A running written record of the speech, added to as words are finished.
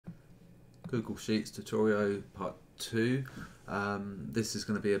Google Sheets tutorial part 2. This is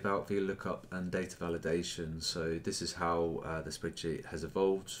going to be about VLookup and data validation. So this is how the spreadsheet has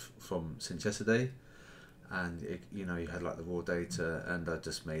evolved since yesterday. And you had like the raw data, and I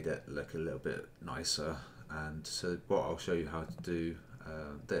just made it look a little bit nicer. And so what I'll show you how to do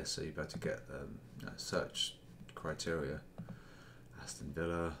this, so you're about to get search criteria, Aston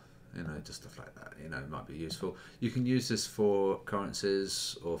Villa, just stuff like that. It might be useful. You can use this for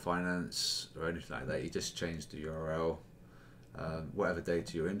currencies or finance or anything like that. You just change the URL, whatever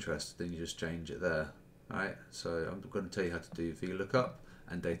data you're interested in, you just change it there. Right. So I'm going to tell you how to do VLookup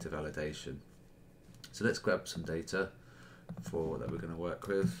and data validation. So let's grab some data that we're going to work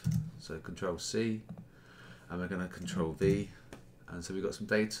with. So Control C, and we're going to Control V, and so we've got some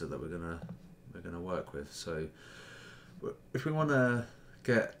data that we're going to work with. So if we want to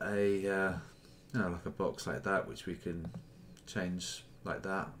get a like a box like that, which we can change like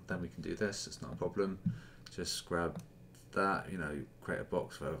that, then we can do this. It's not a problem. Just grab that, create a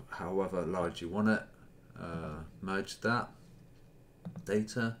box for however large you want it. Merge that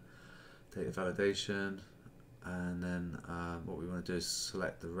data validation, and then what we want to do is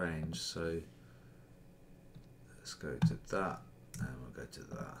select the range. So let's go to that, and we'll go to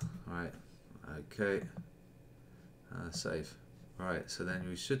that. Right. Okay. Save. Right. So then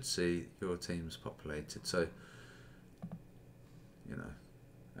we should see your team's populated. So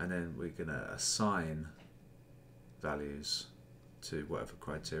and then we're going to assign values to whatever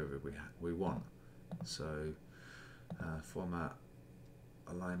criteria we want. So format,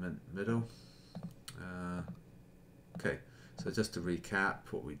 alignment, middle. Okay, so just to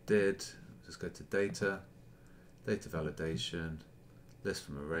recap what we did, just go to data validation, list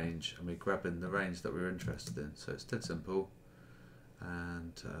from a range, and we're grabbing the range that we're interested in. So it's dead simple,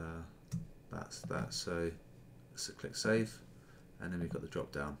 and that's that. So let's click save, and then we've got the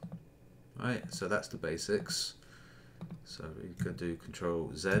drop down. Right, so that's the basics. So we can do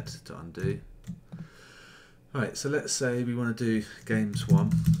Control Z to undo. Right, so let's say we want to do games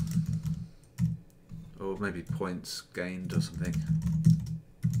 1, or maybe points gained or something.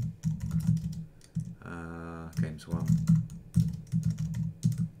 Games 1,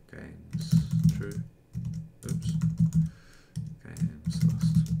 games true, oops, games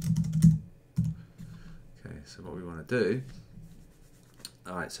lost. Okay, so what we want to do,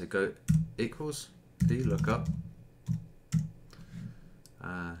 alright, so go equals VLookup,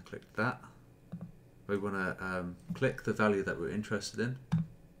 click that. We want to click the value that we're interested in,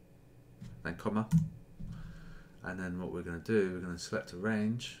 then comma, and then what we're going to do, we're going to select a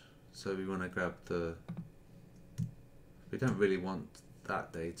range. So we want to grab we don't really want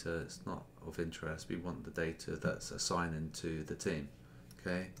that data, it's not of interest. We want the data that's assigning to the team.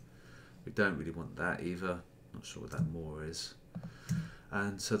 Okay, we don't really want that either, not sure what that more is.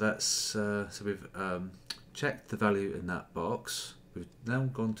 And so that's so we've checked the value in that box. We've now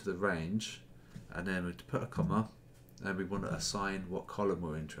gone to the range, and then we put a comma, and we want to assign what column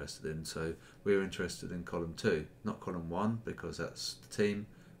we're interested in. So we're interested in column 2, not column 1, because that's the team.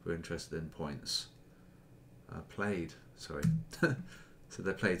 We're interested in points played. Sorry, so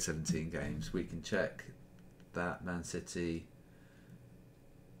they played 17 games. We can check that Man City.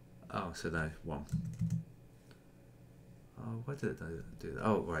 Oh, so no, 1. Oh, why did it do that?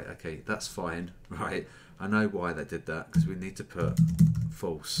 Oh, right, okay, that's fine. Right, I know why they did that, because we need to put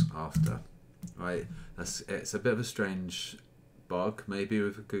false after. Right, it's a bit of a strange bug maybe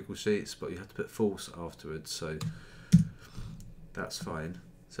with Google Sheets, but you have to put false afterwards, so that's fine.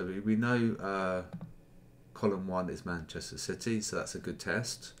 So we know column 1 is Manchester City, so that's a good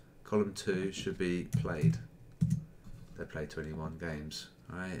test. Column 2 should be played. They played 21 games,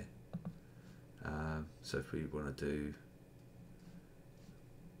 right? So if we want to do,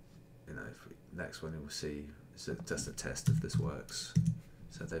 next one, we'll see. It's just a test if this works.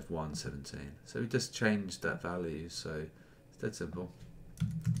 So they've won 17. So we just changed that value, so it's dead simple.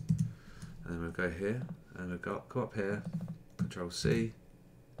 And then we'll go here, and we'll go up here, Control C,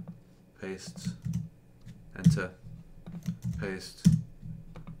 paste, enter, paste,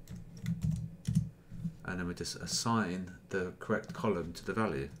 and then we just assign the correct column to the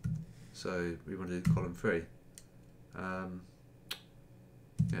value. So we want to do column 3.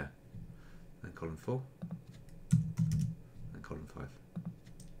 Yeah, and column 4, and column 5.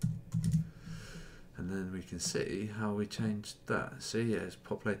 And then we can see how we changed that. See, it's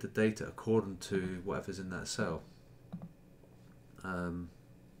populated data according to whatever's in that cell. There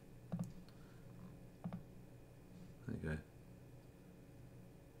you go.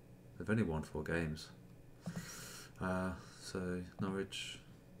 They've only won 4 games. So Norwich,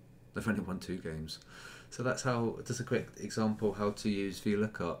 they've only won 2 games. So that's how, just a quick example how to use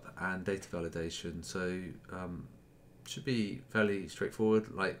VLookup and data validation. So should be fairly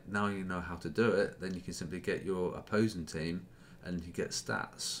straightforward. Like now you know how to do it, then you can simply get your opposing team and you get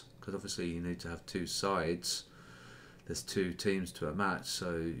stats, because obviously you need to have two sides. There's two teams to a match,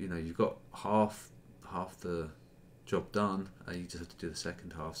 so you know you've got half the job done, and you just have to do the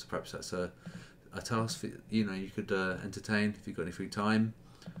second half. So perhaps that's a task for, you know, you could entertain if you've got any free time.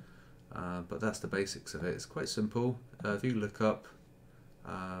 But that's the basics of it. It's quite simple. VLookup.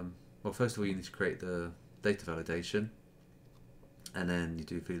 Well, first of all, you need to create the data validation, and then you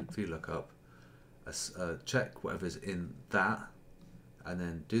do VLookup. Check whatever's in that, and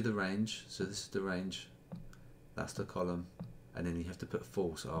then do the range. So this is the range. That's the column, and then you have to put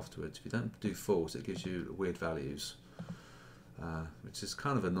false afterwards. If you don't do false, it gives you weird values, which is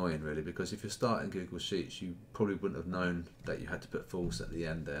kind of annoying really, because if you're starting Google Sheets you probably wouldn't have known that you had to put false at the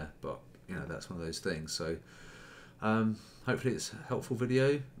end there, but you know, that's one of those things. So hopefully it's a helpful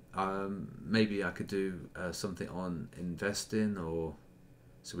video. Maybe I could do something on investing, or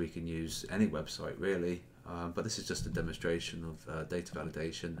so we can use any website really, but this is just a demonstration of data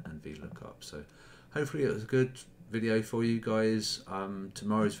validation and VLookup. So hopefully it was a good video for you guys.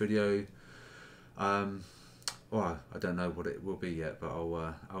 Tomorrow's video, well, I don't know what it will be yet, but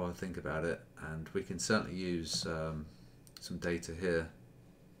I'll think about it, and we can certainly use some data here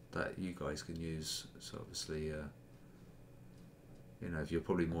that you guys can use. So obviously, you know, if you're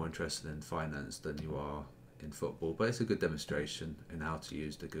probably more interested in finance than you are in football, but it's a good demonstration in how to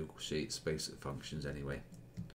use the Google Sheets basic functions anyway.